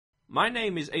My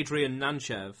name is Adrian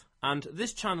Nantchev, and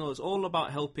this channel is all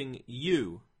about helping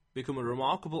you become a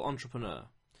remarkable entrepreneur.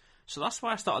 So that's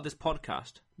why I started this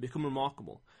podcast, Become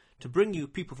Remarkable, to bring you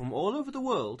people from all over the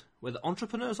world, whether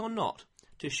entrepreneurs or not,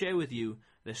 to share with you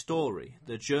their story,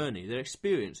 their journey, their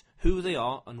experience, who they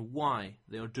are and why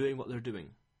they are doing what they're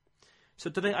doing. So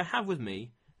today I have with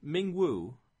me Ming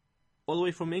Wu, all the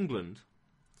way from England.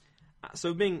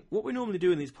 So Ming, what we normally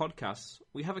do in these podcasts,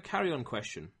 we have a carry-on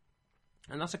question.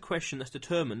 And that's a question that's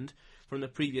determined from the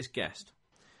previous guest.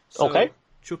 So Okay.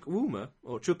 Chuck Uma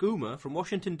from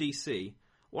Washington, D.C.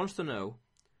 wants to know,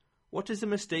 what is the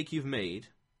mistake you've made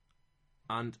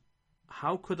and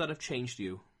how could that have changed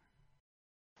you?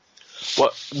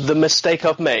 What, the mistake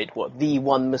I've made? What, the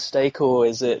one mistake, or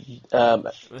is it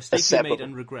A mistake you made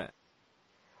and regret.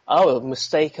 Oh, a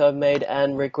mistake I've made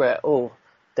and regret. Oh,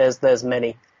 there's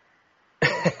many.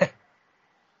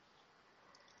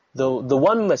 The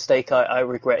one mistake I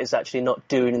regret is actually not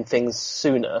doing things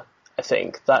sooner. I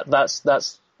think that's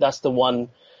the one.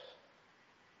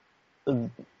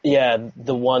 Yeah,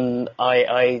 the one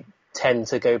I tend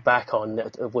to go back on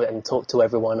and talk to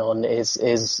everyone on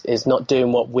is not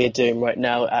doing what we're doing right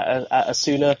now at a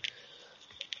sooner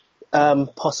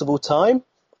possible time.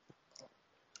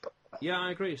 Yeah,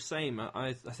 I agree. Same.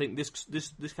 I think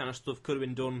this kind of stuff could have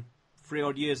been done 3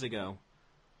 odd years ago.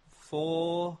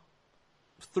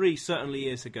 3 certainly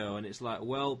years ago, and it's like,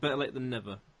 well, better late than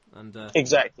never. And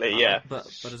Exactly, yeah. But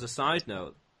as a side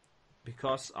note,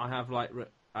 because I have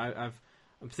I'm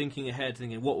thinking ahead,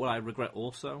 thinking what will I regret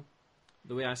also.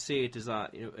 The way I see it is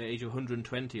that at the age of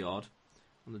 120 odd,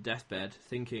 on the deathbed,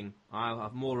 thinking I'll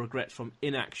have more regrets from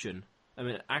inaction. I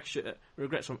mean,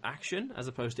 regrets from action as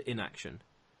opposed to inaction.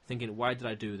 Thinking, why did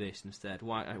I do this instead?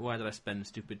 Why did I spend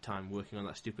stupid time working on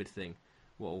that stupid thing?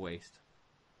 What a waste.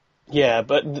 Yeah,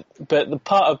 but the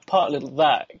part of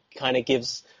that kind of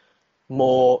gives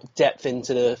more depth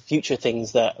into the future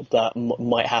things that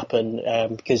might happen,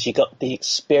 because you got the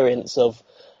experience of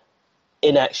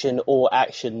inaction or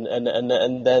action,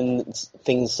 and then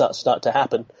things start to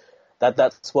happen.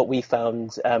 That's what we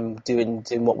found doing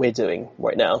what we're doing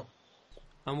right now.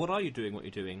 And what are you doing? What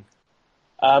you're doing?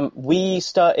 We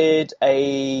started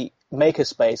a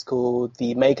makerspace called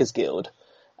the Makers Guild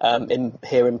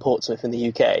here in Portsmouth in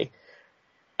the UK.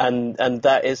 And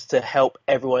that is to help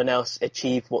everyone else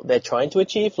achieve what they're trying to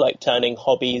achieve, like turning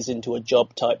hobbies into a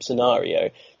job type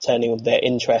scenario, turning their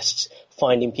interests,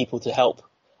 finding people to help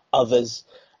others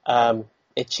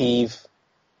achieve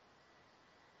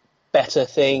better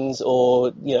things,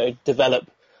 or develop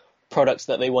products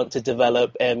that they want to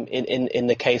develop. In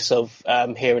the case of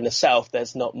here in the South,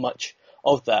 there's not much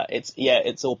of that.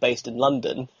 It's all based in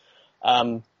London.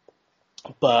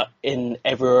 But in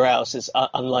everywhere else, it's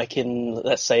unlike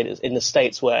let's say, in the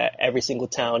States, where every single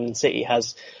town and city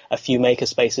has a few maker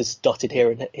spaces dotted here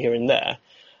and there.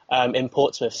 In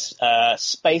Portsmouth,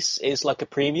 space is like a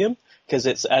premium because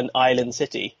it's an island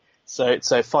city.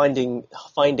 So finding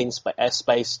a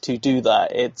space to do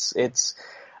that, it's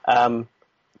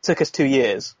took us 2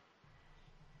 years.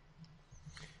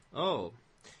 Oh,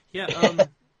 yeah.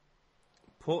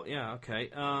 Yeah, okay.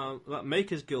 That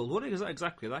Makers Guild, what is that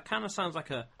exactly? That kind of sounds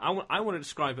like I want to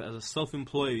describe it as a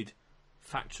self-employed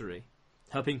factory,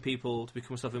 helping people to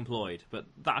become self-employed, but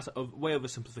that's a way of a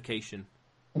simplification.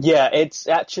 Yeah, it's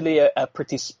actually a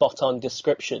pretty spot-on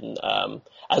description,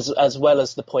 as well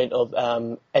as the point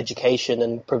of education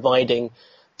and providing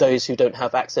those who don't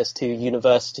have access to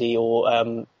university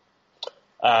or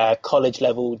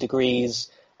college-level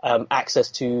degrees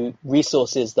access to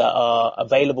resources that are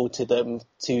available to them,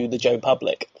 to the Joe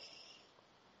public.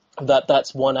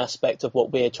 That's one aspect of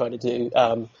what we're trying to do,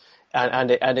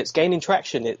 and it's gaining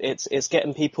traction. It's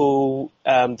getting people,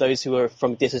 those who are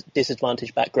from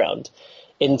disadvantaged background,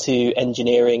 into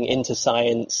engineering, into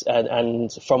science,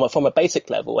 and from a basic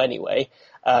level anyway,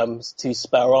 to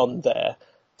spur on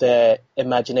their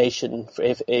imagination,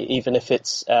 even if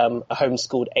it's a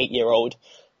homeschooled 8-year-old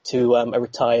to a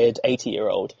retired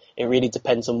 80-year-old. It really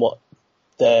depends on what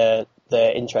their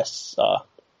interests are.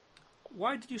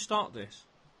 Why did you start this?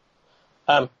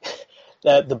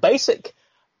 The basic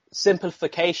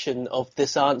simplification of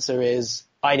this answer is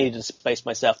I needed a space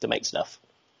myself to make stuff.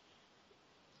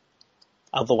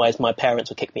 Otherwise, my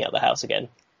parents would kick me out of the house again.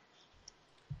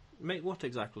 Make what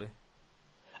exactly?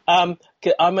 I'm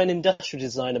an industrial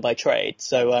designer by trade,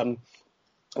 so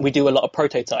we do a lot of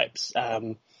prototypes.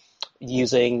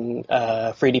 Using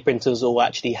 3D printers, or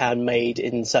actually handmade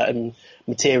in certain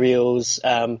materials.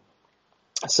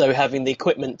 So having the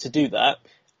equipment to do that,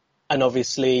 and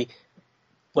obviously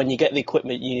when you get the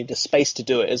equipment, you need a space to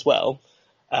do it as well.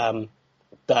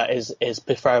 that is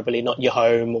preferably not your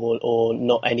home or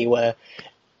not anywhere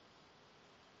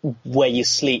where you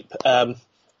sleep.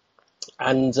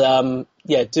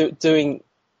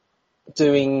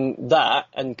 Doing that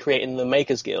and creating the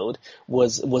Makers Guild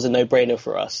was a no-brainer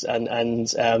for us.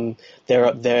 And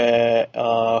there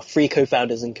are 3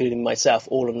 co-founders, including myself,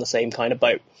 all on the same kind of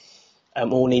boat,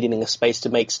 all needing a space to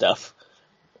make stuff.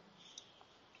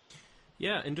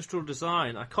 Yeah, industrial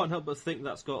design. I can't help but think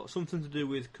that's got something to do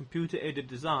with computer-aided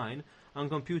design and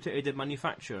computer-aided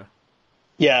manufacture.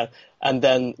 Yeah, and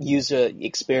then user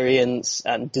experience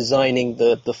and designing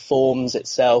the forms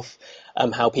itself,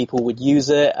 how people would use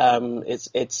it.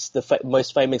 It's the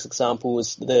most famous example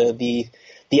was the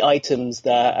items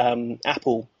that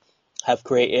Apple have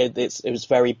created. It was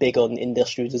very big on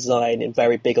industrial design and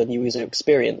very big on user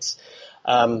experience,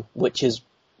 which is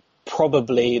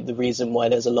probably the reason why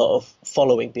there's a lot of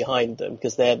following behind them,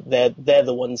 because they're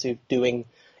the ones who are doing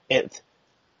it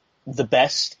the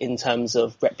best in terms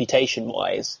of reputation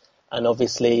wise, and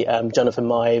obviously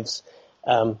Jonathan Ives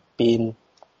being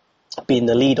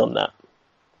the lead on that.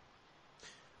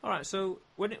 All right, so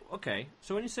when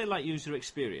you say like user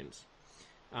experience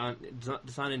and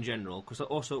design in general, because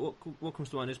also what comes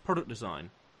to mind is product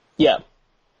design. Yeah.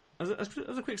 As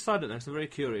a quick side note, because I'm very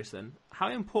curious then, how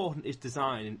important is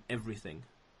design in everything?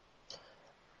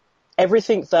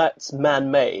 Everything that's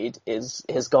man-made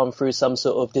has gone through some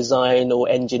sort of design or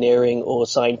engineering or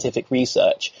scientific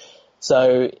research.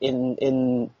 So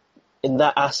in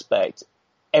that aspect,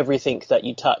 everything that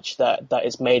you touch that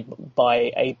is made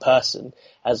by a person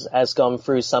has gone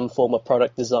through some form of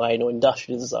product design or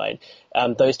industrial design.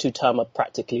 Those two terms are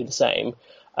practically the same.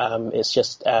 It's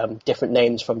just different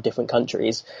names from different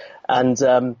countries, and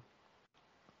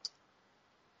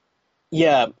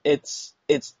it's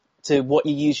to what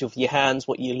you use with your hands,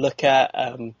 what you look at,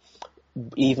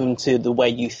 even to the way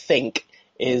you think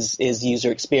is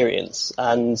user experience,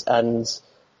 and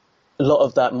a lot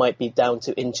of that might be down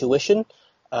to intuition,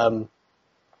 but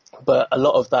a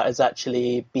lot of that is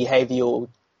actually behavioral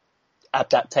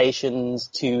adaptations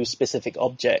to specific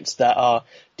objects that are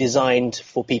designed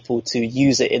for people to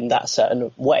use it in that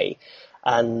certain way.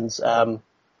 And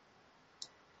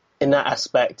in that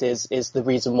aspect is the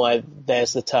reason why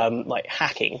there's the term like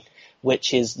hacking,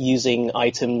 which is using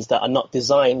items that are not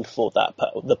designed for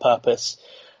the purpose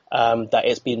that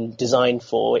it's been designed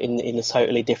for in a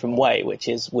totally different way, which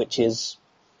is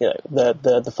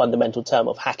the fundamental term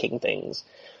of hacking things.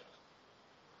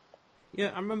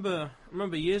 Yeah, I remember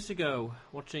years ago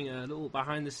watching a little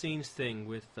behind-the-scenes thing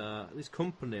with this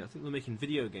company. I think they're making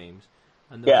video games,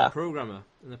 and there was a programmer,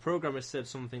 and the programmer said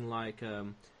something like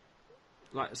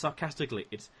sarcastically,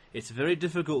 "It's very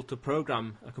difficult to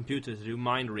program a computer to do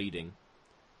mind reading,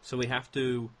 so we have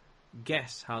to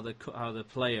guess how the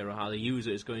player or how the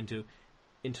user is going to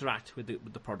interact with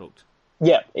the product."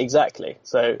 Yeah, exactly.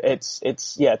 So it's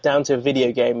down to a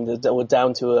video game or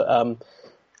down to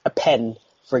a pen.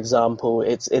 For example,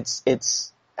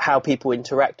 it's how people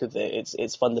interact with it.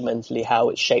 It's fundamentally how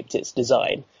it shaped its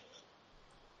design.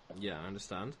 Yeah, I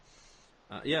understand.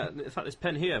 In fact, this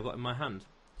pen here I've got in my hand,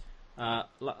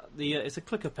 it's a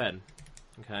clicker pen.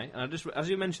 Okay, and as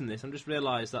you mentioned this, I just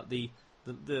realised that the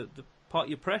part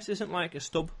you press isn't like a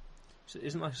stub. It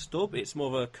isn't like a stub. It's more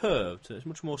of a curve. So it's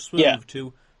much more smooth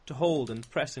to hold and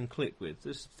press and click with.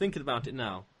 Just thinking about it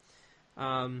now.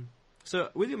 So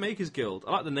with your Makers Guild,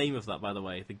 I like the name of that, by the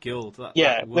way, the guild.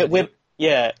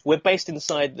 We're based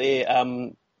inside the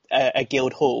a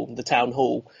guild hall, the town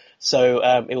hall. So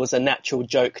it was a natural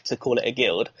joke to call it a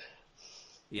guild.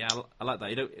 Yeah, I like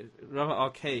that. Rather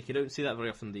archaic. You don't see that very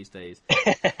often these days.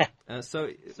 So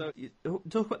you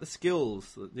talk about the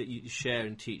skills that you share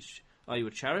and teach. Are you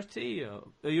a charity? Or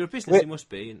you're a business? You must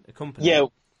be a company. Yeah.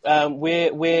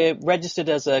 We're registered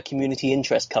as a community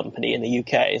interest company in the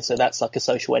UK, so that's like a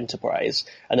social enterprise,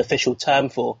 an official term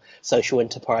for social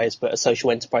enterprise, but a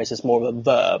social enterprise is more of a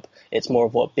verb. It's more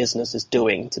of what business is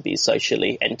doing to be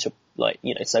socially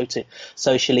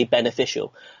socially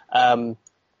beneficial.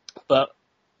 But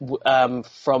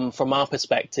from our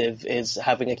perspective, is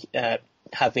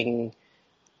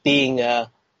being a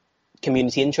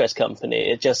community interest company,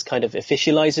 it just kind of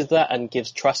officializes that and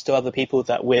gives trust to other people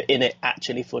that we're in it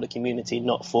actually for the community,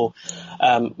 not for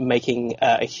making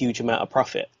a huge amount of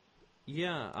profit.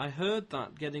 Yeah, I heard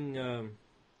that getting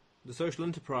the social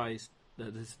enterprise,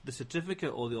 the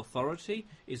certificate or the authority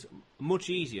is much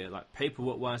easier, like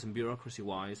paperwork-wise and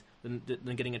bureaucracy-wise, than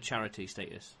getting a charity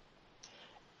status.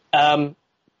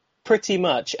 Pretty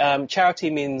much. Charity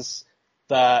means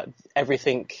that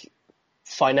everything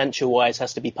financial-wise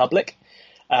has to be public.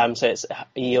 So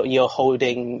you're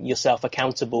holding yourself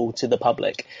accountable to the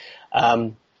public.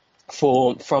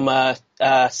 From a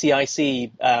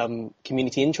CIC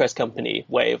community interest company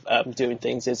way of doing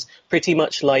things is pretty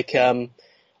much like a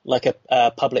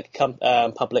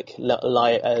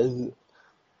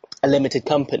a limited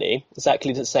company,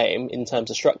 exactly the same in terms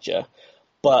of structure,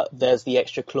 but there's the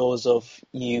extra clause of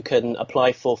you can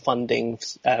apply for funding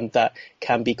that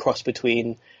can be crossed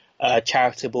between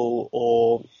charitable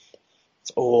or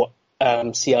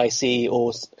CIC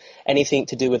or anything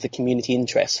to do with the community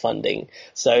interest funding.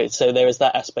 So there is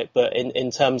that aspect, but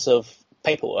in terms of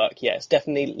paperwork, yeah, it's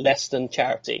definitely less than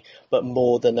charity, but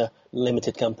more than a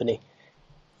limited company.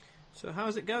 So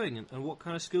how's it going, and what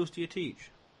kind of skills do you teach?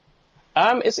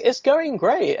 It's going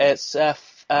great. It's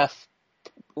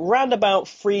round about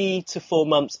 3 to 4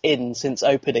 months in since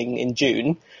opening in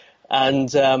June,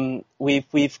 and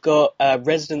we've got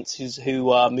residents who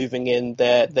are moving in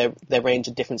their range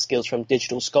of different skills, from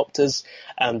digital sculptors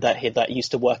that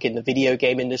used to work in the video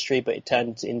game industry, but it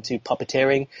turned into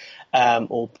puppeteering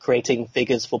or creating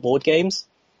figures for board games.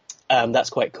 That's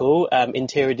quite cool.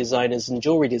 Interior designers and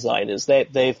jewelry designers,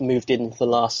 they've moved in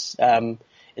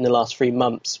in the last 3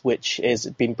 months, which has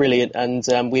been brilliant.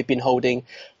 And we've been holding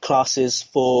classes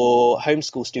for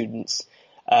homeschool students,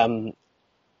 8+,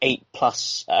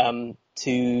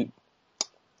 to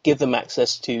give them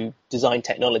access to design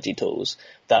technology tools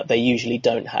that they usually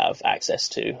don't have access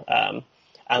to.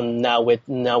 And now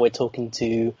we're talking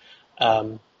to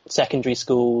secondary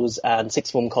schools and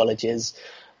sixth form colleges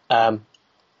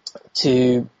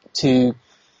to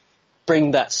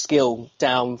bring that skill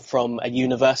down from a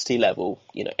university level,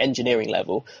 engineering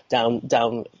level, down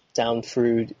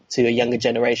through to a younger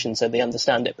generation, so they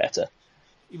understand it better.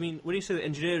 You mean, when you say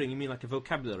engineering, you mean like a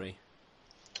vocabulary?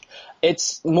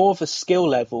 It's more of a skill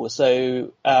level.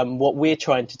 So what we're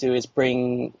trying to do is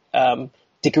bring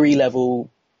degree level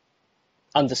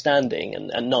understanding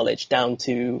and knowledge down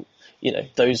to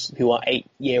those who are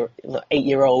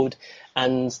 8-year-old,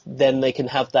 and then they can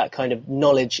have that kind of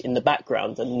knowledge in the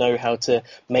background and know how to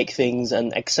make things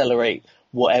and accelerate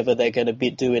whatever they're going to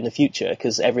do in the future.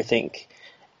 Because everything,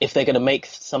 if they're going to make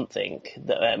something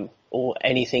that, or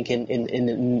anything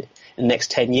in the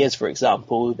next 10 years, for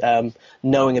example,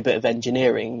 knowing a bit of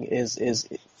engineering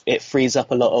it frees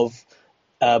up a lot of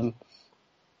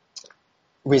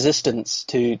resistance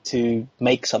to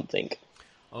make something.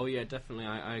 Oh yeah, definitely.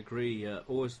 I agree.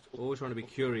 Always trying to be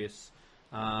curious.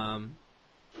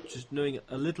 Just knowing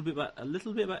a little bit about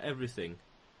everything.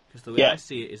 Because the way I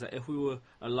see it is that if we were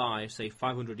alive, say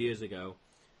 500 years ago,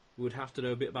 we would have to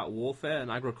know a bit about warfare and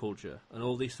agriculture and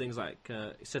all these things, like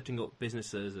setting up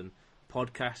businesses and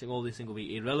podcasting. All these things will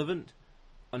be irrelevant,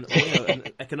 and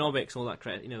and economics, all that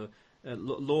crap.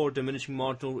 Law of diminishing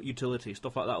marginal utility,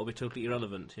 stuff like that will be totally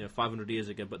irrelevant, 500 years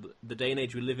ago. But the day and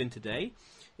age we live in today,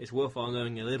 it's worthwhile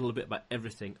knowing a little bit about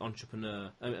everything: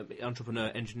 entrepreneur,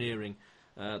 engineering,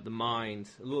 the mind,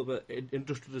 a little bit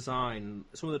industrial design,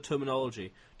 some of the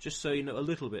terminology, just so you know a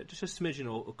little bit, just a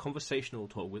smidgen or conversational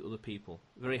talk with other people.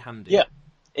 Very handy. Yeah,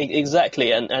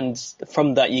 exactly. And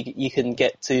from that you can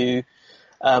get to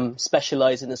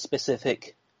specialize in a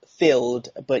specific field,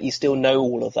 but you still know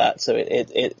all of that, so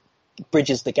it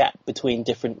bridges the gap between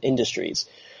different industries.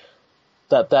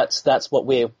 That's what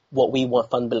we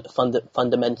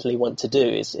fundamentally want to do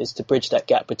is to bridge that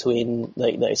gap between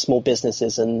small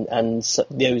businesses and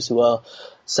those who are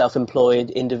self-employed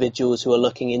individuals who are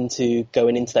looking into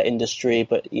going into that industry,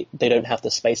 but they don't have the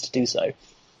space to do so.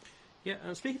 Yeah,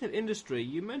 and speaking of industry,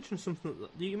 you mentioned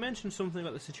something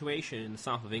about the situation in the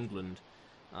south of England,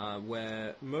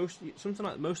 where most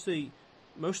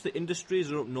of the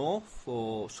industries are up north,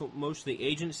 or most of the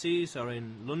agencies are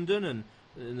in London, and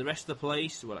in the rest of the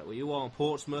place, where you are in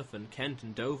Portsmouth and Kent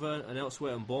and Dover and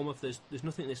elsewhere in Bournemouth, there's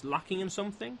nothing that's lacking in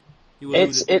something.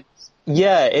 It's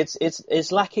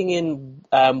lacking in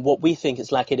what we think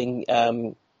is lacking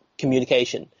in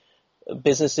communication.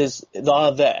 Businesses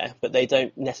are there, but they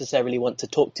don't necessarily want to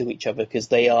talk to each other because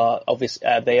they are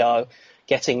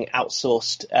getting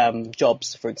outsourced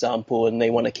jobs, for example, and they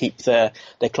want to keep their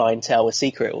clientele a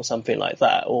secret or something like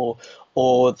that, or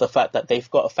the fact that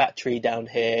they've got a factory down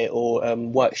here or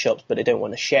workshops, but they don't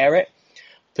want to share it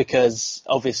because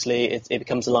obviously it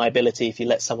becomes a liability if you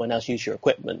let someone else use your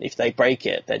equipment. If they break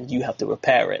it, then you have to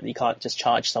repair it. You can't just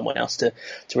charge someone else to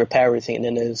repair everything, and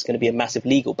then there's going to be a massive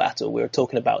legal battle. We were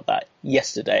talking about that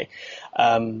yesterday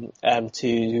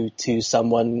to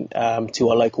someone, to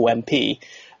our local MP.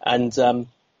 And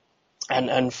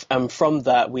from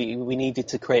that, we needed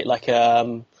to create like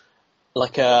a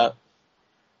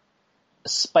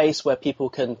space where people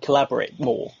can collaborate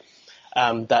more.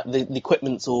 That the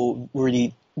equipment's all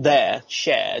really there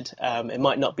shared. It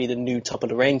might not be the new top of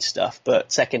the range stuff,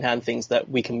 but secondhand things that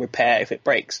we can repair if it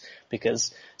breaks,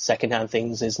 because secondhand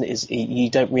things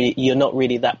you're not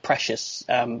really that precious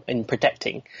in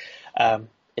protecting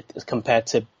compared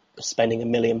to spending £1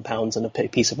 million on a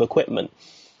piece of equipment.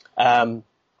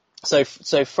 So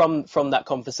from that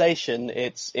conversation,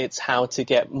 it's how to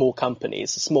get more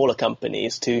companies, smaller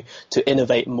companies, to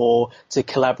innovate more, to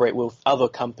collaborate with other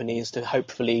companies to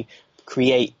hopefully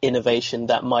create innovation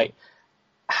that might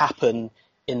happen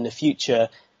in the future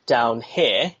down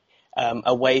here,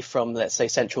 away from, let's say,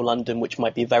 central London, which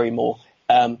might be very more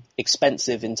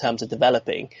expensive in terms of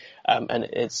developing. And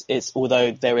it's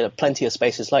although there are plenty of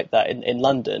spaces like that in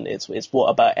London, it's what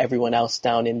about everyone else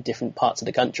down in different parts of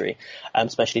the country,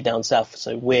 especially down south.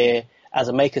 So we're, as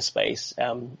a makerspace,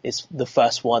 is the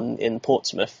first one in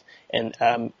Portsmouth and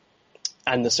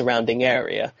the surrounding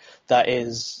area that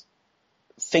is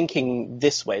thinking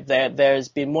this way. There's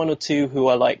been one or two who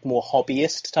are like more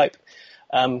hobbyist type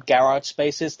garage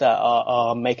spaces that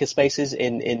are maker spaces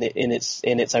in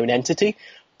its own entity,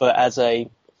 but as a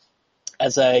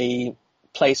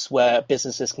place where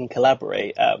businesses can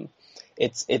collaborate,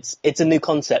 it's a new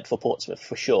concept for Portsmouth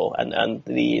for sure, and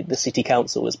the city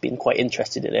council has been quite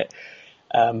interested in it.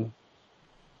 Well,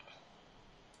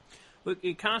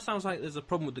 it kind of sounds like there's a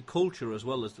problem with the culture as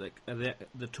well as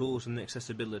the tools and the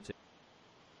accessibility.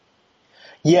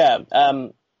 Yeah.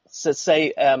 So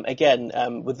say again,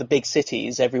 with the big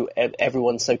cities,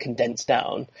 everyone's so condensed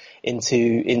down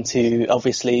into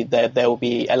obviously there will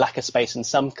be a lack of space in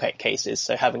some cases.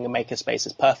 So having a maker space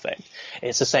is perfect.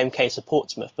 It's the same case of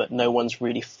Portsmouth, but no one's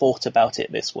really thought about it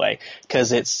this way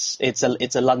because it's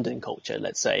a London culture,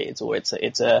 let's say,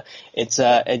 it's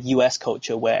a US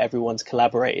culture where everyone's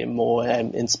collaborating more,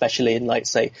 and especially in, like,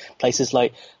 say, places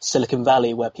like Silicon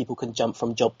Valley where people can jump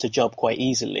from job to job quite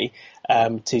easily.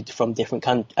 From different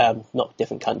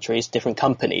different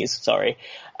companies, sorry.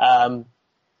 And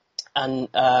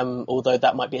although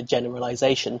that might be a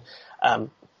generalization,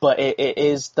 but it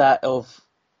is that of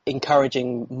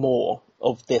encouraging more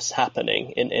of this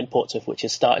happening in Portsmouth, which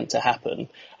is starting to happen.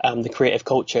 The creative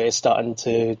culture is starting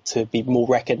to be more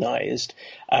recognised,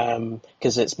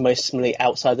 because it's mostly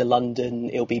outside of London.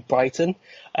 It'll be Brighton,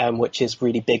 which is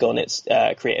really big on its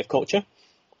creative culture,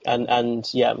 and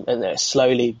they're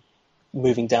slowly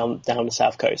moving down the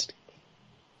south coast.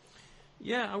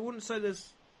 Yeah, I wouldn't say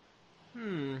there's.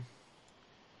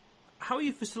 How are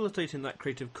you facilitating that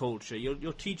creative culture?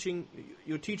 You're teaching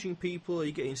people. Are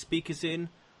you getting speakers in,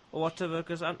 or whatever?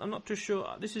 Because I'm not too sure.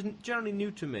 This is generally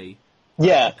new to me.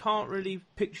 Yeah, I can't really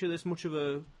picture there's much of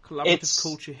a collaborative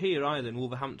culture here either in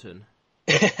Wolverhampton.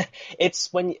 It's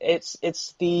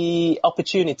the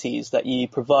opportunities that you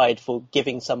provide for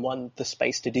giving someone the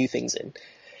space to do things in.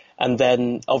 And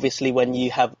then, obviously, when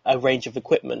you have a range of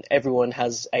equipment, everyone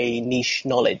has a niche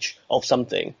knowledge of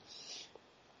something.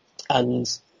 And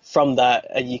from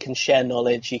that, you can share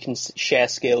knowledge, you can share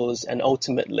skills, and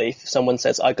ultimately, if someone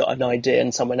says, I got an idea,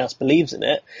 and someone else believes in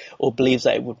it, or believes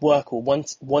that it would work, or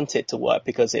want it to work,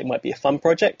 because it might be a fun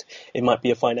project, it might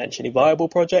be a financially viable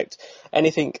project,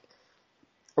 anything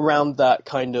around that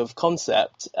kind of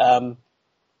concept,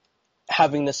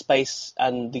 having the space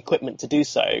and the equipment to do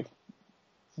so,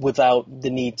 without the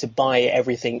need to buy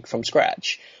everything from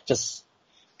scratch, just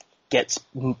gets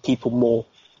people more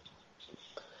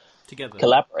together.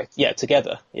 Collaborate,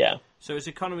 together. So it's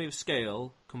economy of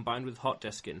scale combined with hot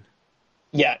desking.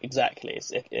 Yeah, exactly.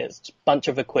 It's a bunch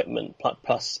of equipment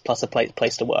plus a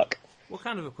place to work. What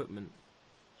kind of equipment?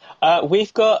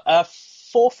 We've got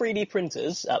 4 3D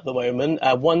printers at the moment.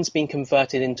 One's been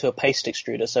converted into a paste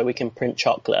extruder, so we can print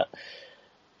chocolate.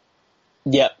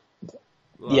 Yeah.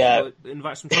 Well,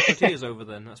 invite some chocolatiers over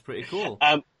then. That's pretty cool.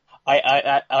 I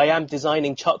am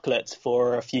designing chocolates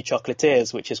for a few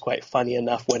chocolatiers, which is quite funny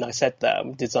enough when I said that.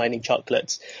 I'm designing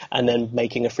chocolates and then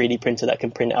making a 3D printer that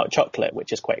can print out chocolate,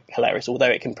 which is quite hilarious. Although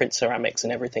it can print ceramics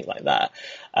and everything like that,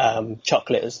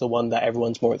 chocolate is the one that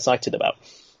everyone's more excited about.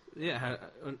 Yeah,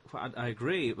 I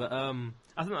agree. But I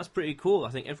think that's pretty cool. I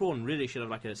think everyone really should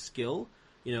have like a skill.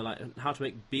 You know, like how to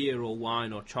make beer or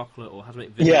wine or chocolate, or how to make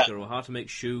vinegar, or how to make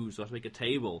shoes, or how to make a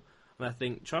table. And I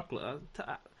think chocolate.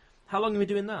 How long have you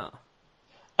been doing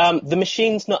that? The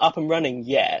machine's not up and running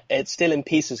yet. It's still in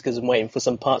pieces because I'm waiting for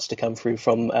some parts to come through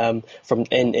from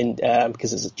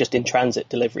because it's just in transit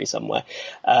delivery somewhere.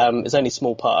 It's only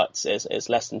small parts. It's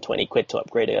less than £20 to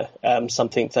upgrade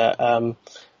something that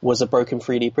was a broken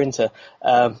 3D printer.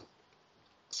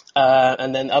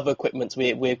 And then other equipment,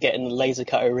 we're getting the laser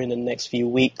cutter in the next few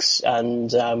weeks,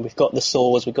 and we've got the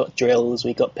saws, we've got drills,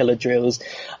 we've got pillar drills,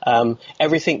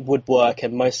 everything woodwork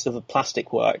and most of the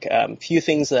plastic work. Few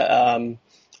things that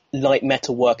light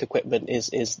metalwork equipment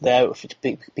is there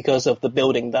because of the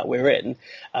building that we're in.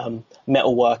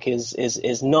 Metalwork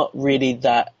is not really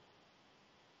that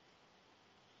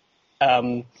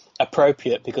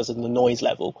appropriate because of the noise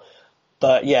level.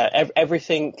 But yeah,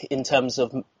 everything in terms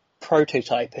of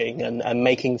prototyping and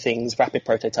making things, rapid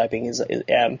prototyping is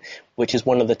which is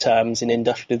one of the terms in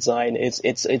industrial design.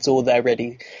 It's all there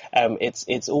ready.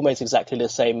 It's almost exactly the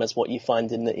same as what you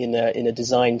find in a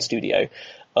design studio,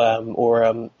 or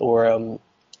a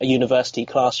university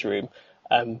classroom.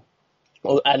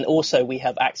 And also we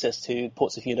have access to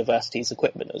Portsmouth University's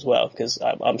equipment as well, because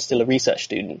I'm still a research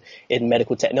student in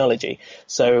medical technology.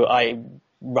 So I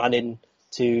run in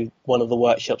to one of the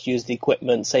workshops, use the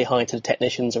equipment, say hi to the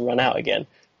technicians, and run out again.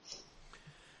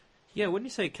 Yeah, when you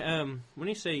say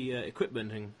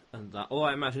equipment and that, all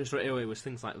I imagined straight away was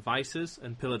things like vices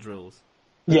and pillar drills,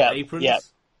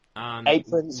 aprons, and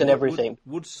aprons and everything,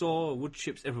 wood saw, wood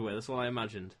chips everywhere. That's all I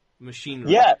imagined.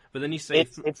 Machinery. Yeah, but then you say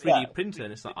 3D printer,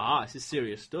 and it's like, this is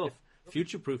serious stuff.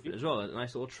 Future-proofing as well. A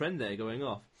nice little trend there going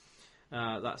off.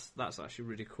 That's actually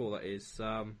really cool. That is.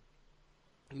 You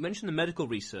mentioned the medical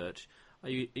research. Are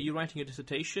you writing a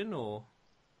dissertation, or?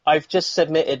 I've just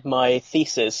submitted my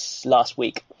thesis last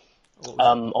week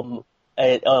on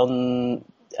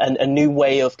a new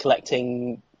way of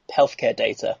collecting healthcare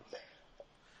data.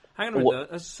 Hang on a minute,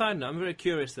 as a side note, I'm very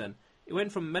curious then. It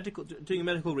went from doing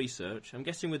medical research, I'm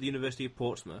guessing with the University of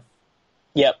Portsmouth.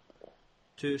 Yep.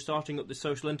 To starting up the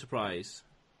social enterprise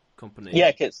company.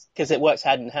 Yeah, because it works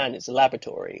hand in hand. It's a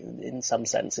laboratory in some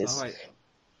senses. All right.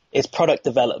 It's product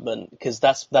development, because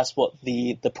that's what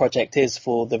the project is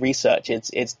for the research.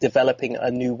 It's developing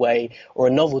a new way, or a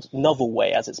novel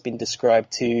way, as it's been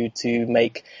described, to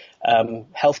make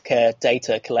healthcare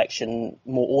data collection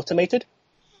more automated.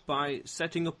 By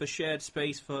setting up a shared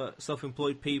space for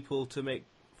self-employed people to make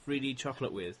 3D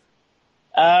chocolate with?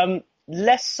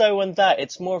 Less so on that.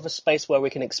 It's more of a space where we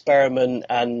can experiment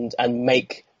and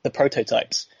make the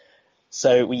prototypes.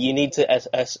 So you need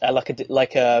to,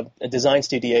 like a design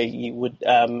studio, you would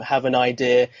have an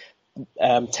idea,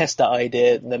 test that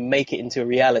idea, then make it into a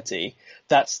reality.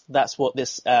 That's what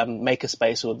this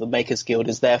makerspace or the Makers Guild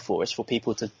is there for. Is for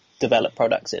people to develop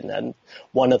products in. And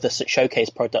one of the showcase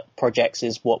projects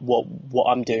is what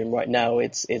I'm doing right now.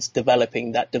 It's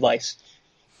developing that device.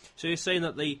 So you're saying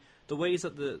that the ways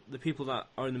that the people that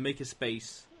are in the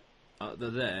makerspace, they're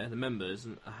there, the members,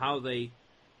 and how they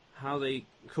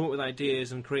come up with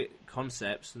ideas and create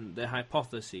concepts and their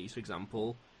hypotheses, for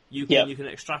example, you can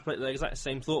extrapolate the exact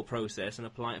same thought process and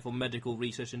apply it for medical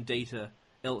research and data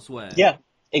elsewhere. Yeah,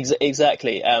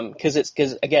 exactly.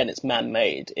 Because again, it's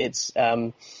man-made. It's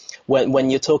when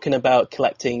you're talking about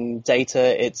collecting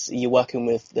data, you're working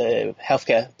with the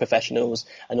healthcare professionals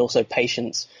and also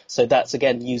patients. So that's,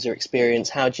 again, user experience.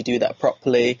 How do you do that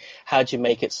properly? How do you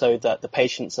make it so that the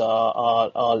patients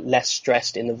are less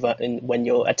stressed when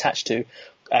you're attached to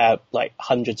like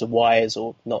hundreds of wires,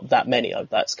 or not that many?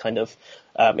 That's kind of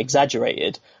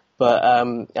exaggerated. But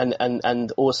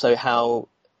and also how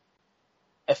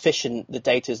efficient the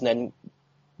data is then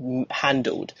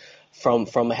handled from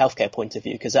a healthcare point of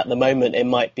view, because at the moment it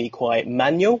might be quite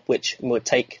manual, which would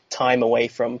take time away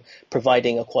from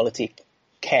providing a quality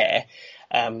care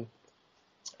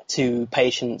to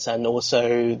patients and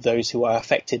also those who are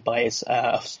affected by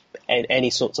any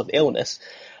sorts of illness,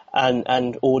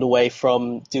 and all the way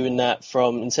from doing that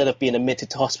from, instead of being admitted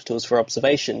to hospitals for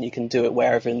observation, you can do it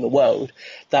wherever in the world.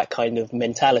 That kind of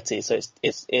mentality. So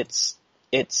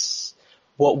it's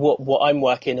what I'm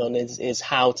working on is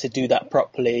how to do that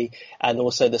properly, and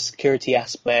also the security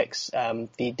aspects,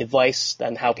 the device,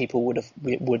 and how people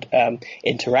would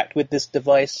interact with this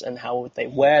device, and how would they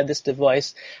wear this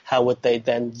device, how would they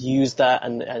then use that,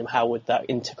 and how would that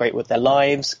integrate with their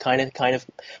lives, kind of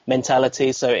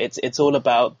mentality. So it's all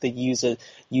about the user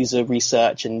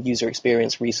research and user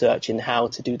experience research and how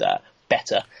to do that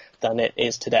better than it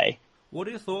is today. What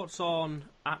are your thoughts on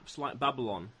apps like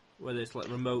Babylon, where there's like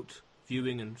remote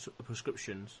viewing and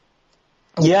prescriptions?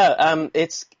 Yeah,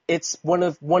 it's one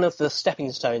of the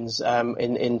stepping stones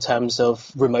in terms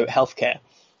of remote healthcare,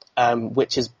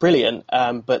 which is brilliant.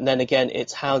 But then again,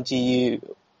 it's how do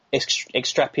you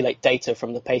extrapolate data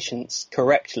from the patients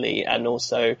correctly, and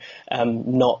also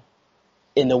not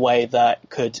in a way that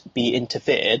could be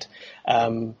interfered.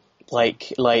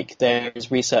 Like there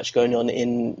is research going on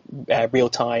in real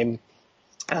time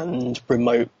and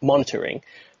remote monitoring,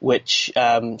 which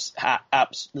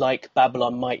apps like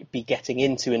Babylon might be getting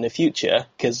into in the future,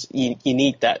 because you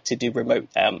need that to do remote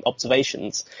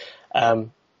observations.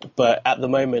 But at the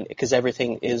moment, because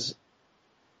everything is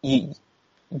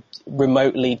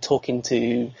remotely talking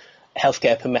to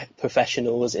healthcare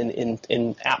professionals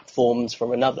in app forms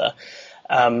from another.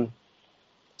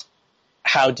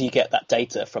 How do you get that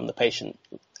data from the patient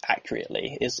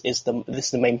accurately is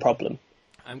the main problem.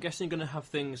 I'm guessing you're going to have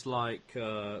things like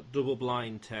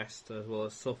double-blind test, as well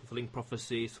as self-fulfilling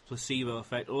prophecy, placebo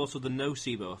effect, also the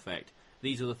nocebo effect.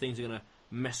 These are the things that are going to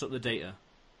mess up the data.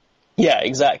 Yeah,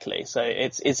 exactly. So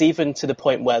it's even to the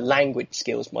point where language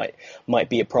skills might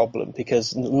be a problem,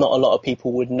 because not a lot of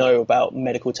people would know about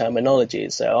medical terminology.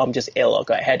 So I'm just ill, I've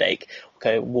got a headache.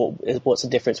 Okay, what's the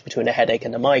difference between a headache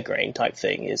and a migraine type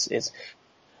thing?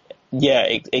 Yeah,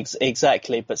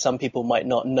 exactly. But some people might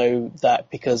not know that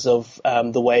because of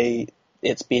the way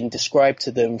it's been described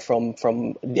to them from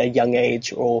a young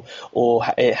age, or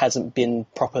it hasn't been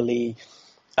properly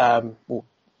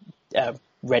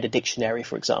read a dictionary,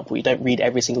 for example. You don't read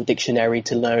every single dictionary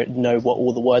to know what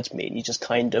all the words mean. You just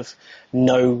kind of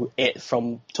know it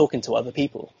from talking to other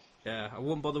people. Yeah, I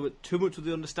won't bother with too much of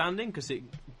the understanding, because it's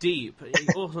deep,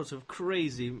 all sorts of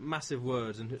crazy, massive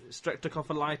words, and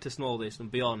streptococcolitis and all this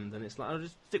and beyond, and it's like, I'll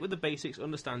just stick with the basics,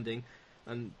 understanding,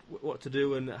 and what to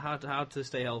do and how to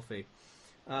stay healthy.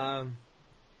 That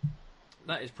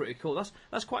is pretty cool.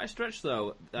 That's quite a stretch,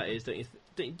 though. That is,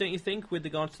 don't you think, with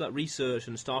regards to that research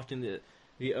and starting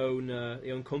the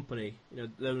own company,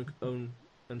 the own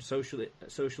social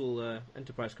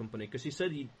enterprise company? Because you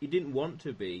said you didn't want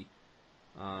to be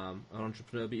an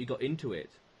entrepreneur, but you got into it,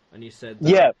 and you said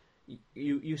that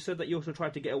you said that you also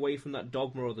tried to get away from that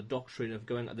dogma or the doctrine of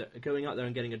going out there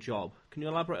and getting a job. Can you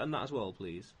elaborate on that as well,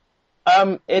 please?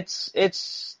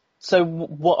 It's so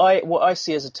what I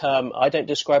see as a term. I don't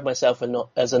describe myself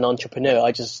as an entrepreneur.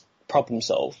 I just problem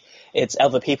solve. It's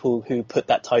other people who put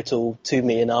that title to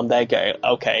me, and I'm there going,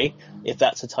 okay, if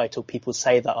that's a title people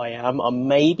say that I am, I'm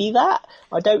maybe that.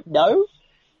 I don't know.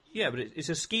 Yeah, but it's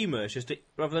a schema. It's just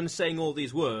rather than saying all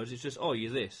these words, it's just, oh,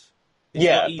 you're this. It's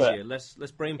yeah, easier, less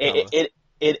brain power.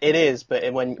 It is,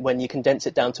 but when you condense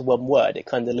it down to one word, it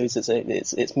kind of loses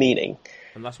its meaning.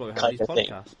 And that's why we have these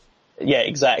podcasts. Thing. Yeah,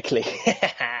 exactly.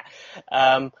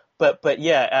 But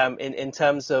yeah, in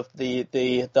terms of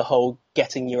the whole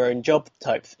getting your own job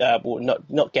type, well,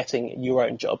 not getting your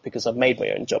own job, because I've made my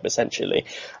own job essentially,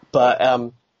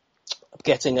 but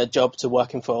getting a job to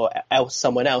working for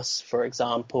someone else, for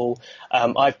example,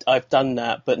 I've done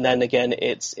that. But then again,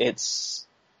 it's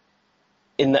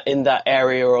in that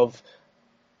area of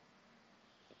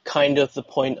kind of the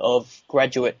point of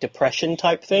graduate depression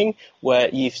type thing, where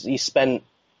you spent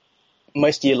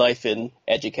most of your life in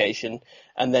education,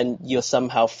 and then you're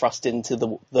somehow thrust into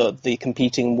the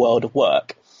competing world of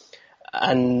work,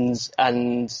 and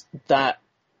that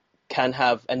can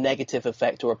have a negative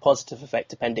effect or a positive effect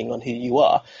depending on who you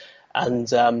are.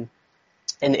 And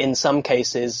in some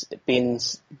cases, being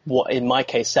in my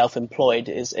case self-employed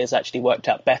is actually worked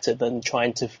out better than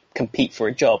trying to compete for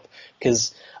a job,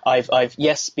 because I've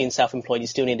yes, been self-employed, you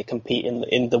still need to compete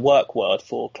in the work world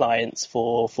for clients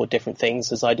for different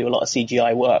things, as I do a lot of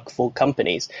CGI work for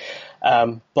companies,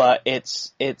 but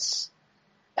it's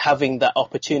having that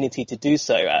opportunity to do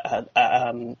so at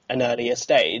an earlier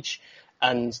stage,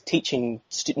 and teaching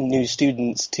new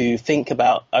students to think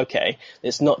about, okay,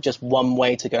 there's not just one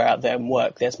way to go out there and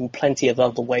work. There's plenty of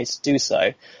other ways to do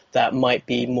so that might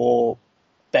be more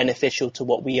beneficial to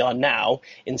what we are now,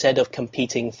 instead of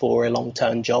competing for a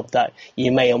long-term job that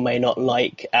you may or may not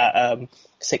like at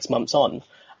 6 months on,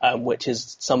 which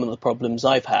is some of the problems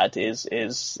I've had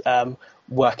is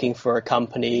working for a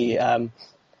company.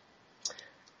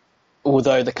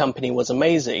 Although the company was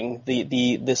amazing,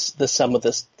 some of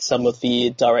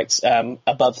the direct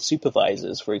above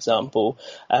supervisors, for example,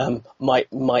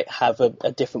 might have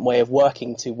a different way of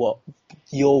working to what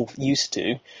you're used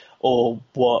to, or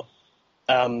what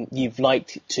you've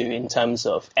liked to in terms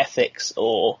of ethics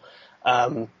or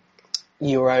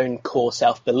your own core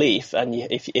self-belief. And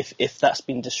if that's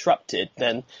been disrupted,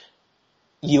 then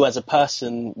you as a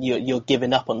person, you're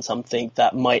giving up on something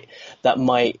that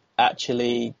might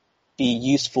actually be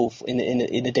useful in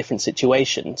a different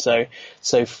situation. So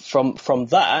from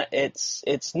that,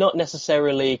 it's not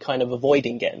necessarily kind of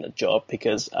avoiding getting a job,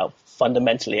 because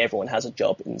fundamentally everyone has a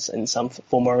job in some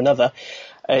form or another.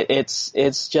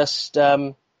 It's just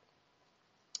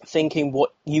thinking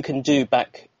what you can do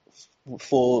back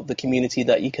for the community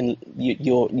that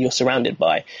you're surrounded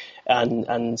by,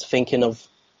 and thinking of,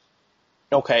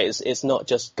 okay, it's not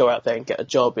just go out there and get a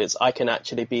job. It's I can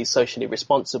actually be socially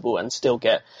responsible and still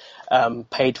get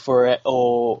paid for it,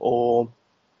 or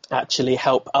actually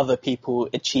help other people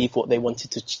achieve what they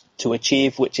wanted to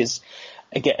achieve, which is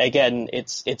again,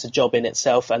 it's a job in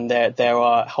itself, and there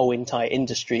are whole entire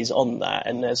industries on that,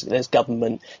 and there's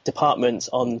government departments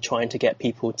on trying to get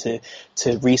people to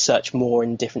research more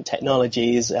in different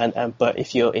technologies, and but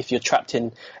if you're trapped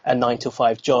in a 9 to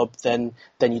 5 job, then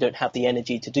you don't have the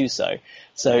energy to do so.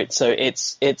 So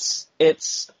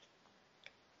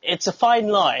it's a fine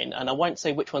line, and I won't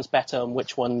say which one's better and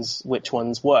which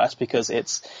one's worse, because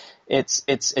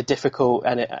it's a difficult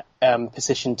and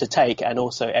position to take, and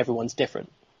also everyone's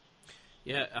different.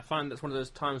 Yeah, I find that's one of those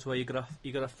times where you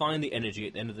gotta find the energy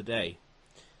at the end of the day.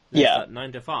 There's that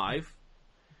 9 to 5,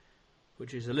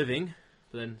 which is a living,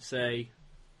 but then say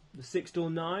the 6 till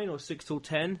 9 or 6 till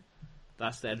 10,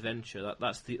 that's the adventure.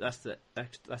 That's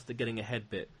the getting ahead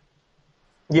bit.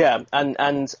 Yeah,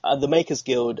 and the Makers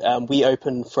Guild, we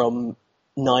open from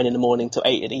 9 in the morning till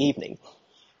 8 in the evening,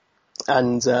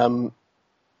 and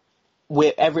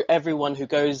everyone who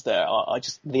goes there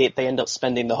they end up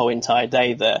spending the whole entire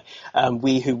day there.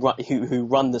 We who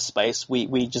run the space,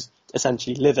 we just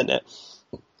essentially live in it.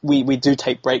 We do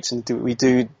take breaks and we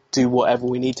do whatever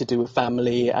we need to do with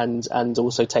family, and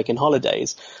also taking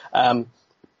holidays,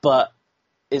 but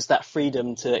is that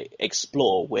freedom to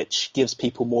explore, which gives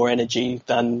people more energy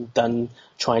than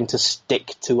trying to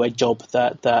stick to a job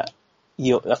that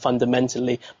you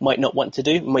fundamentally might not want to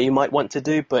do. You might want to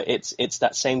do, but it's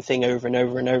that same thing over and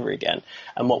over and over again.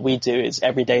 And what we do is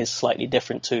every day is slightly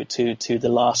different to the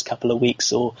last couple of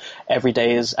weeks, or every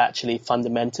day is actually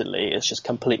fundamentally, it's just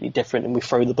completely different, and we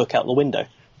throw the book out the window.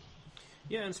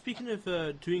 Yeah, and speaking of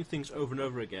doing things over and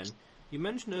over again, you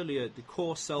mentioned earlier the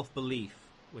core self-belief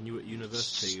when you were at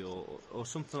university, or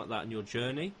something like that in your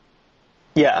journey.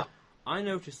 Yeah. I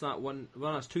noticed that when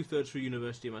I was 2/3 through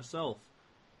university myself,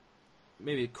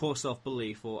 maybe core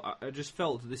self-belief, or I just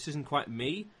felt that this isn't quite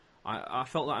me. I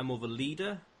felt that I'm more of a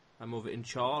leader, I'm more of in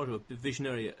charge, or a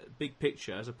visionary, big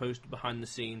picture, as opposed to behind the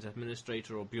scenes,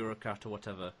 administrator or bureaucrat or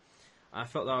whatever. I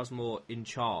felt that I was more in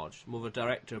charge, more of a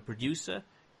director, a producer,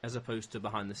 as opposed to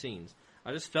behind the scenes.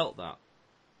 I just felt that.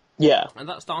 Yeah. And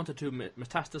that started to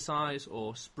metastasize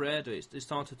or spread. It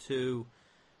started to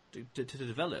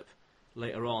develop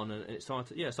later on, and it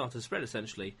started to spread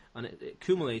essentially, and it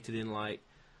accumulated in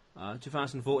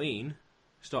 2014,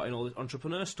 starting all this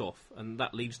entrepreneur stuff, and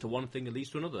that leads to one thing, it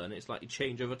leads to another, and it's like you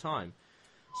change over time.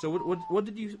 So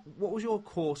what was your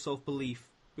core self belief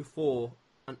before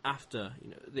and after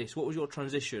this? What was your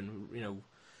transition?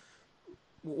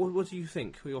 What do you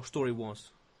think your story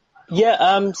was?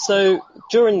 Yeah, so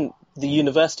during the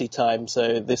university time,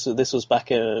 so this was back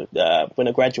when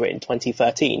I graduated in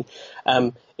 2013.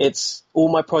 It's all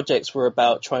my projects were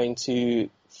about trying to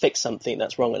fix something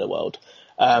that's wrong in the world.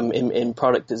 In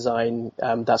product design,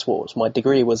 that's what my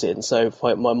degree was in. So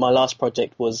my last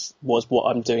project was what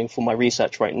I'm doing for my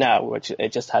research right now, which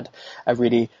it just had a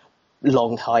really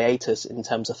long hiatus in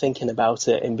terms of thinking about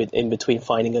it in between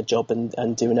finding a job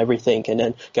and doing everything, and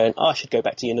then going, I should go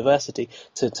back to university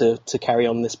to carry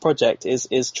on this project,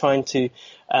 is trying to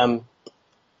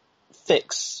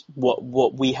fix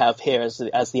what we have here as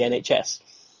the NHS.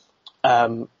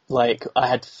 Like I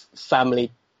had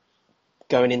family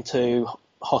going into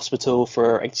hospital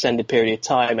for an extended period of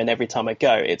time, and every time I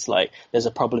go, it's like there's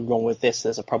a problem wrong with this,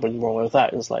 there's a problem wrong with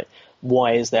that. It's like,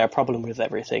 why is there a problem with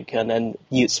everything? And then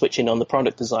you switching on the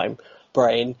product design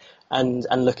brain and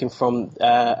looking from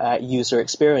a user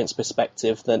experience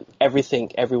perspective, then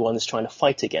everyone is trying to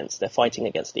fight against. They're fighting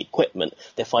against the equipment,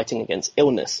 they're fighting against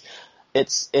illness.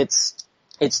 It's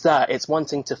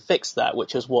wanting to fix that,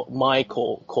 which is what my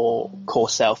core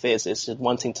self is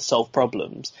wanting to solve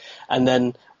problems. And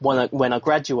then when I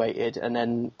graduated, and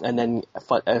then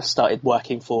started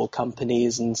working for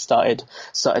companies and started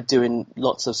doing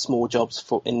lots of small jobs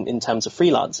in terms of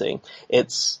freelancing.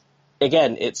 It's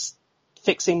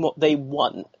fixing what they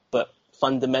want, but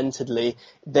fundamentally,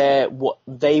 what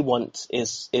they want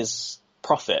is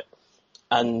profit.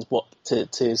 And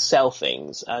to sell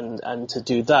things and to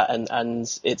do that, and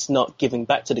it's not giving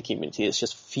back to the community. It's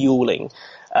just fueling.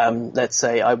 Let's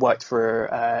say I worked for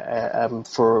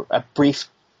a brief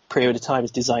period of time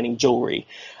designing jewelry,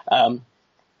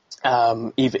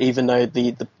 even though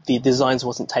the designs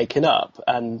wasn't taken up,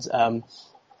 and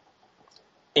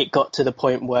it got to the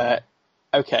point where,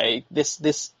 okay, this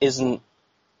is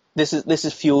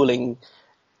fueling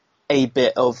a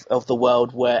bit of the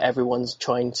world where everyone's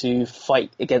trying to fight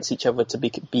against each other to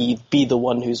be the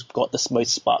one who's got the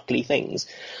most sparkly things,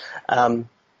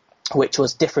 which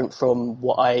was different from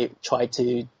what I tried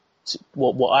to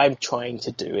what I'm trying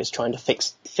to do is trying to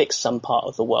fix some part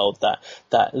of the world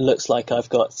that looks like I've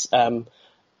got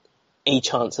a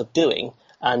chance of doing,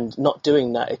 and not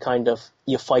doing that, it kind of,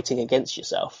 you're fighting against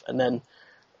yourself. And then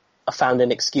found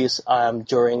an excuse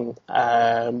during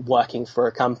working for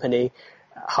a company.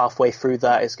 Halfway through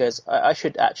that, it goes, I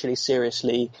should actually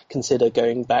seriously consider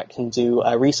going back and do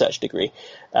a research degree,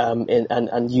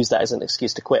 and use that as an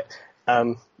excuse to quit,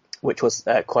 which was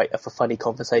quite a funny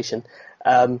conversation.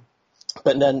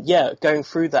 But then, going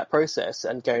through that process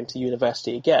and going to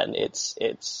university again,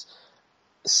 it's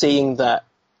seeing that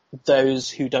those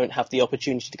who don't have the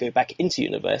opportunity to go back into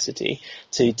university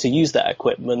to use that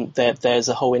equipment, there's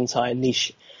a whole entire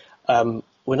niche.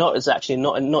 It's actually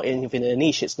not even a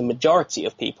niche. It's the majority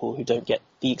of people who don't get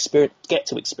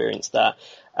to experience that.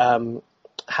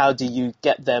 How do you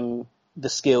get them the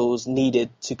skills needed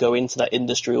to go into that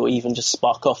industry, or even just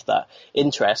spark off that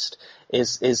interest?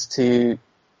 Is to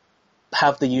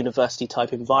have the university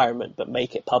type environment, but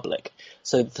make it public.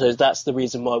 So that's the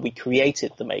reason why we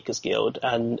created the Makers Guild,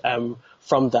 and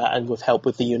from that, and with help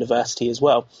with the university as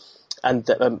well, and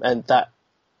that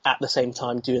at the same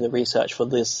time doing the research for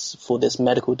this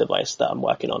medical device that I'm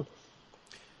working on.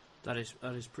 That is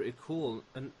pretty cool.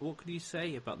 And what could you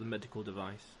say about the medical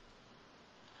device?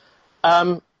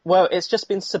 Well, it's just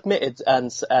been submitted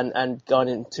and gone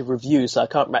into review, so I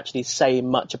can't actually say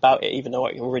much about it, even though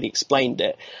I already explained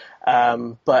it.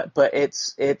 But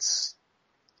it's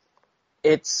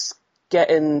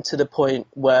getting to the point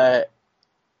where,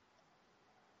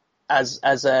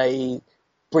 as a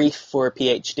brief for a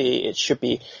PhD, it should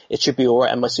be all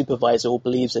right, and my supervisor all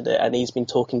believes in it, and he's been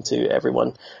talking to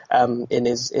everyone in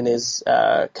his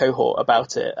cohort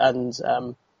about it,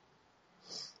 and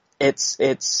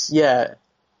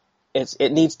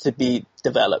it needs to be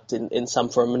developed in some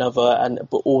form or another,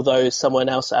 but although someone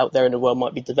else out there in the world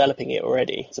might be developing it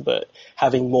already, but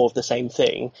having more of the same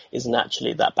thing isn't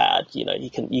actually that bad. You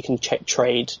can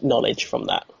trade knowledge from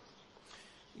that.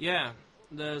 Yeah,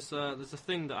 there's a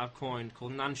thing that I've coined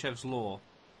called Nantchev's law,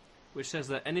 which says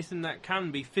that anything that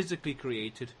can be physically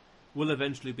created will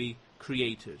eventually be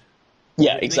created.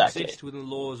 Yeah, if it exactly. exists within the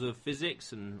laws of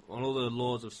physics and all the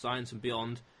laws of science and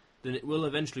beyond, then it will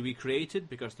eventually be created,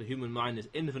 because the human mind is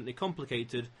infinitely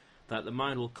complicated, that the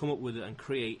mind will come up with it and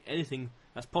create anything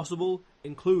that's possible,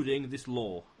 including this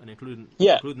law, and including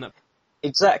that.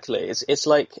 Exactly. It's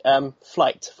like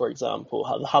flight, for example.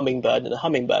 The hummingbird and the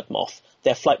hummingbird moth,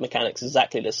 their flight mechanics is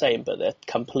exactly the same, but they're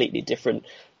completely different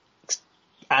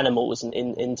animals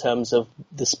in terms of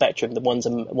the spectrum. One's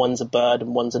a bird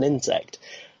and one's an insect.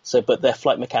 So, but their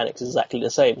flight mechanics is exactly the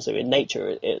same. So in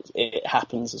nature, it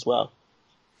happens as well.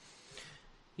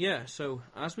 Yeah, so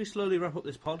as we slowly wrap up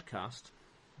this podcast,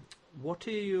 what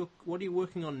are you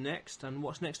working on next, and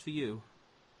what's next for you?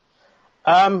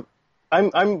 I'm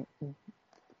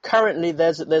currently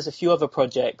there's a few other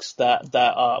projects that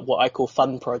are what I call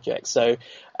fun projects. So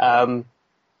I'm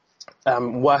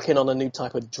working on a new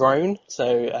type of drone,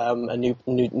 so a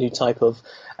new type of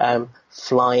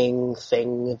flying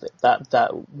thing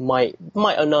that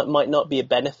might not be a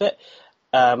benefit.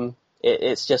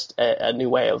 It's just a new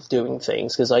way of doing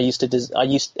things, because I used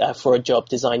for a job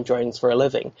design drones for a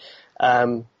living,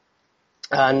 and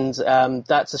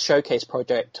that's a showcase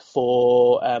project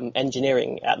for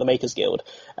engineering at the Makers Guild,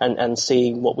 and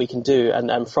seeing what we can do,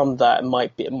 and from that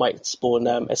it might spawn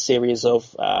a series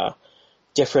of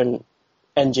different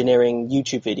engineering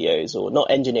YouTube videos, or not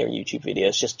engineering YouTube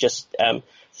videos, just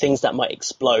things that might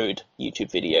explode YouTube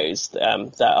videos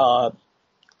that are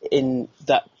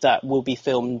that will be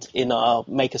filmed in our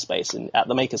makerspace at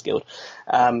the Makers Guild,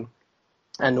 and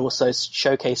also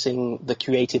showcasing the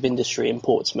creative industry in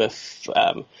Portsmouth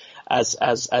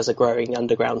as a growing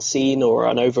underground scene or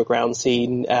an overground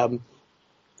scene.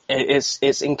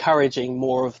 It's encouraging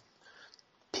more of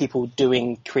people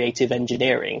doing creative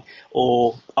engineering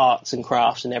or arts and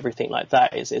crafts and everything like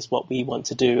that is what we want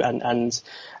to do, and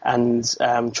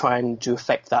try and to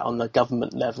affect that on the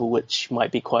government level, which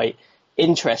might be quite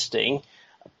interesting,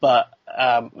 but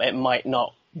it might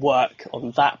not work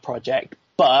on that project.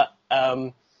 But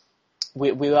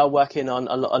we are working on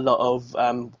a lot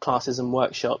of classes and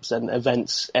workshops and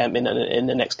events in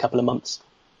the next couple of months.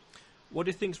 What do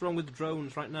you think's wrong with the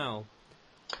drones right now?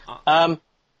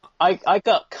 I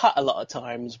got cut a lot of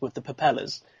times with the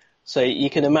propellers, so you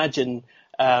can imagine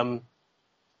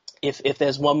if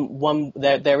there's one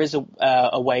there is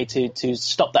a way to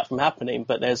stop that from happening,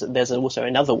 but there's also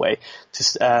another way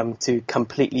to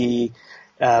completely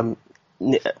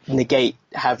negate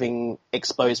having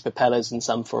exposed propellers in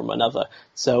some form or another.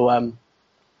 So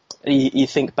you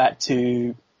think back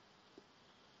to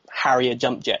Harrier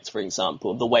jump jets, for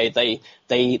example, the way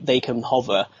they can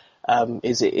hover.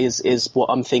 Is what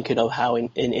I'm thinking of, how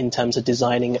in terms of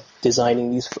designing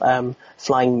these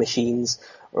flying machines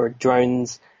or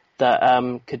drones that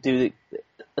could do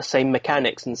the same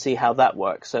mechanics and see how that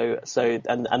works.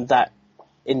 And that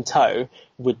in tow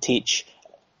would teach,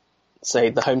 say,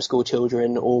 the homeschool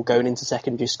children or going into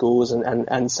secondary schools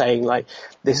and saying, like,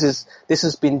 this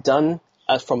has been done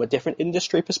from a different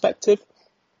industry perspective,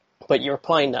 but you're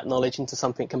applying that knowledge into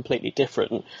something completely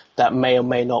different that may or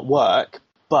may not work,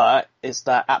 but it's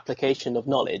that application of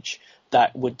knowledge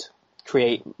that would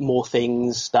create more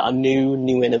things that are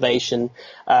new innovation.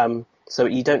 So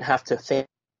you don't have to think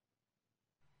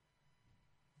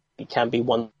it can be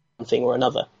one thing or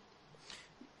another.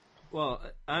 Well,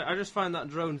 I just find that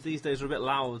drones these days are a bit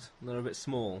loud and they're a bit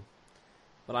small.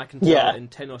 But I can tell that in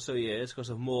 10 or so years, because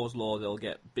of Moore's law, they'll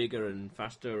get bigger and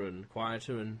faster and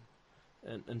quieter and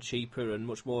cheaper and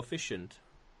much more efficient.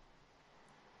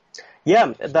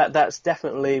 Yeah, that's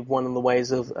definitely one of the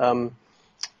ways of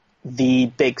the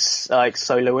big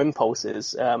solar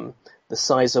impulses, the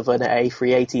size of an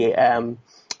A380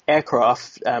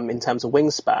 aircraft in terms of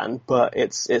wingspan, but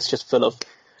it's just full of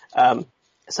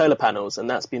solar panels, and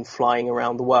that's been flying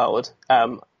around the world,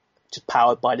 just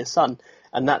powered by the sun.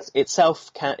 And that itself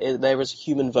there is a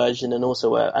human version and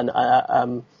also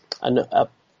a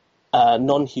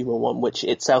non-human one, which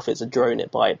itself is a drone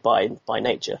by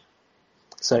nature.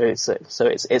 So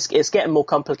it's getting more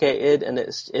complicated, and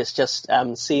it's just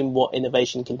seeing what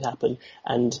innovation can happen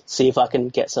and see if I can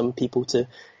get some people to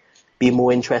be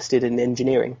more interested in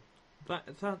engineering. But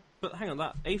hang on,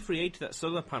 that A380, that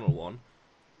solar panel one,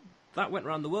 that went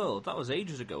around the world. That was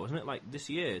ages ago, wasn't it? Like this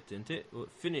year, didn't it? It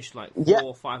finished like 4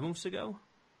 or 5 months ago.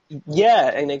 Yeah,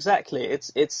 and exactly.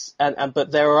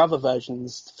 But there are other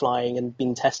versions flying and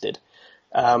being tested.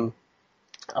 I'm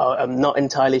not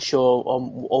entirely sure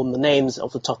on the names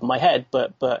off the top of my head,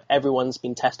 but everyone's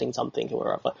been testing something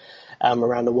or other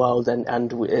around the world,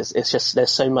 and it's just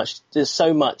there's so much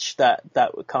that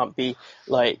can't be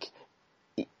like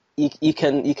you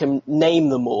can name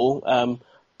them all,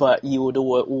 but you would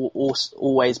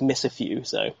always miss a few.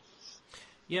 So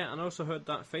yeah, and I also heard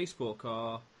that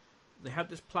Facebook they had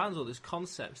this plans or this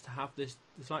concepts to have this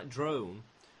like drone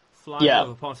flying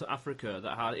over parts of Africa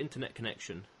that had internet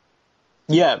connection.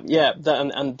 Yeah,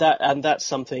 that's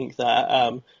something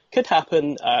that could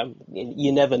happen.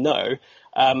 You never know.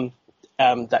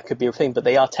 That could be a thing, but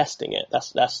they are testing it.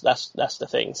 That's the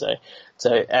thing. So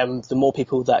the more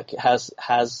people that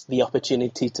has the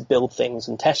opportunity to build things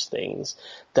and test things,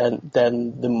 then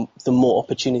the more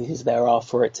opportunities there are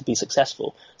for it to be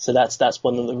successful. So that's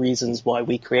one of the reasons why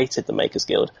we created the Makers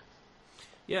Guild.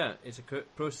 Yeah, it's a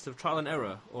process of trial and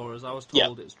error, or as I was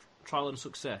told, it's trial and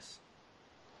success.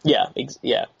 Yeah.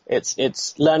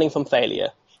 It's learning from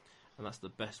failure, and that's the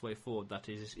best way forward. That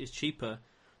is, it's cheaper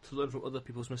to learn from other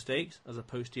people's mistakes as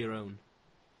opposed to your own.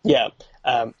 Yeah,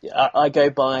 I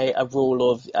go by a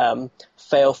rule of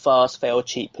fail fast, fail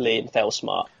cheaply, and fail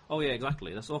smart. Oh yeah,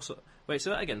 exactly. That's also wait.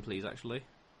 Say that again, please. Actually,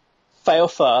 fail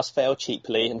fast, fail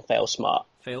cheaply, and fail smart.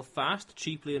 Fail fast,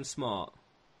 cheaply, and smart.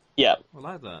 Yeah, I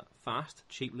like that. Fast,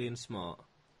 cheaply, and smart.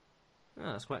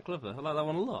 Yeah, that's quite clever. I like that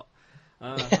one a lot.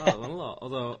 I like that one a lot.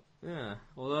 Although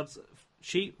it's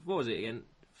cheap. What was it again?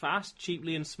 Fast,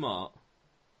 cheaply, and smart.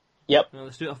 Yep. No,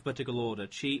 let's do it alphabetical order.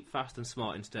 Cheap, fast, and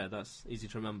smart instead. That's easy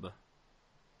to remember.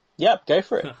 Yep, go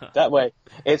for it. That way.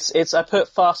 It's I put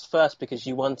fast first because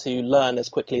you want to learn as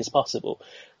quickly as possible.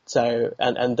 So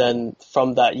and then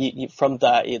from that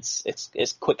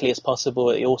it's quickly as possible.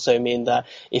 It also means that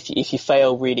if you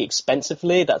fail really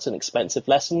expensively, that's an expensive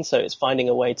lesson. So it's finding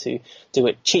a way to do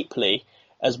it cheaply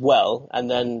as well, and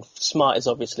then smart is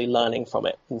obviously learning from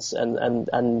it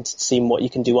and seeing what you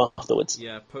can do afterwards.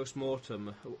 Yeah,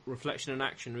 post-mortem, reflection and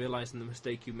action, realising the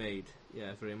mistake you made.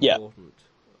 Yeah, very important.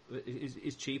 Yeah.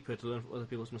 It's cheaper to learn from other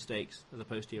people's mistakes as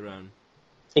opposed to your own.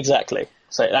 Exactly.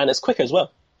 So and it's quicker as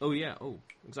well. Oh yeah,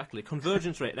 exactly.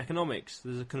 Convergence rate in economics.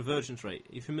 There's a convergence rate.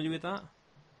 Are you familiar with that?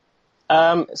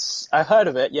 I've heard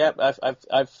of it. Yeah,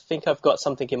 I think I've got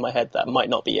something in my head that might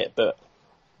not be it, but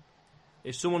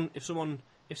if someone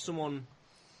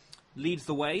leads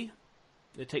the way,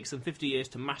 it takes them 50 years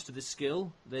to master this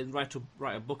skill. They write a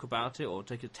book about it, or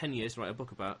take 10 years to write a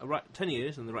book about. 10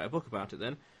 years, and they write a book about it.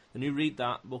 Then you read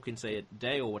that book in say a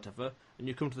day or whatever, and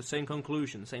you come to the same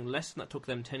conclusion, the same lesson that took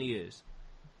them 10 years.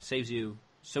 Saves you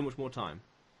so much more time.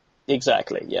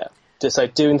 Exactly. Yeah. So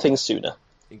doing things sooner.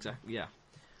 Exactly. Yeah.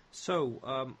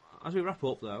 So as we wrap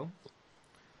up, though,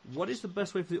 what is the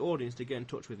best way for the audience to get in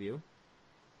touch with you?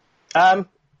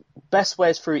 Best way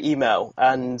is through email,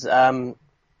 and so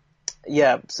do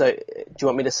you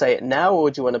want me to say it now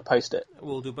or do you want to post it?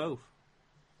 We'll do both.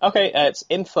 Okay, it's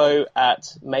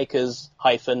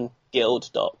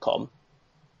info@makers-guild.com.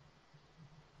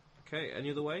 Okay,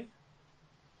 any other way?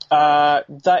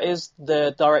 That is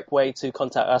the direct way to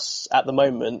contact us at the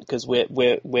moment, because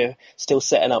we're still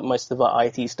setting up most of our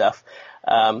IT stuff,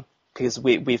 because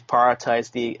we've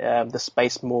prioritized the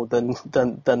space more than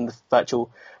the virtual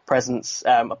presence,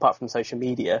 apart from social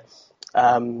media,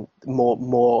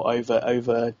 more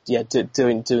over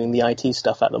doing the IT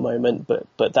stuff at the moment.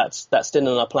 But that's still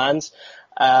in our plans.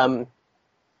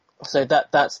 So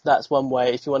that's one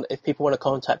way. If people want to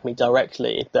contact me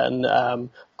directly, then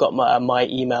got my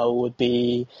email would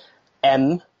be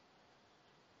m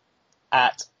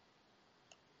at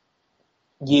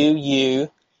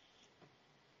uu-u.uk.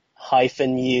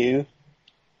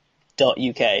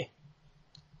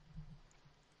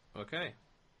 Okay.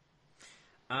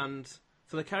 And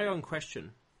for the carry-on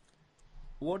question,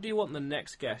 what do you want the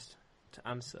next guest to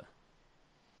answer?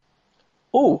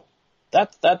 Oh,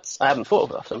 that's I haven't thought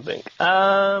about something.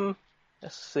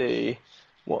 Let's see.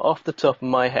 Well, off the top of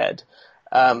my head,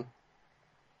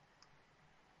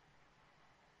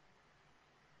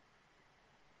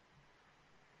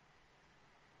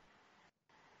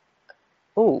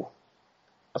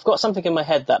 I've got something in my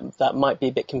head that might be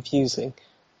a bit confusing,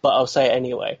 but I'll say it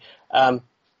anyway.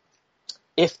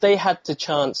 If they had the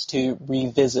chance to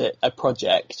revisit a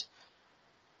project,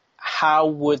 how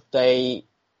would they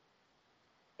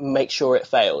make sure it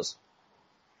fails?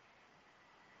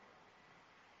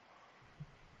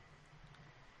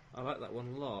 I like that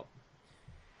one a lot.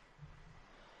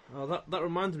 Oh, that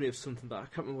reminded me of something, but I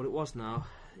can't remember what it was now.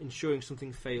 Ensuring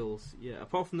something fails. Yeah,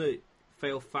 apart from the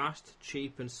fail fast,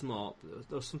 cheap, and smart,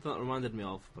 there was something that reminded me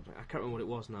of, but I can't remember what it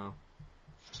was now.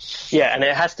 Yeah, and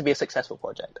it has to be a successful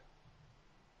project.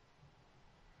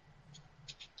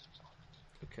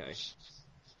 Okay.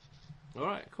 All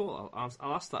right, cool. I'll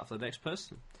ask that for the next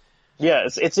person. Yeah,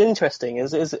 it's interesting.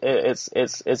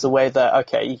 It's a way that,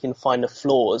 okay, you can find the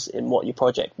flaws in what your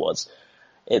project was.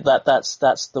 That's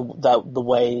the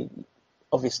way.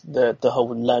 Obviously, the whole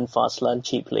learn fast, learn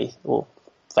cheaply, or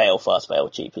fail fast, fail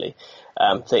cheaply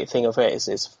thing of it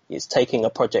is taking a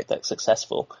project that's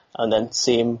successful and then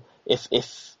seeing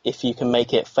if you can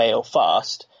make it fail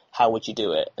fast, how would you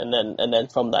do it? And then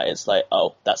from that, it's like,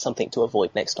 oh, that's something to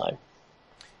avoid next time.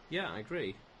 Yeah, I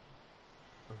agree.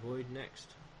 Avoid next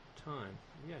time.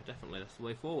 Yeah, definitely. That's the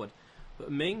way forward.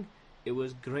 But Ming, it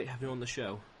was great having you on the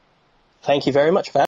show. Thank you very much for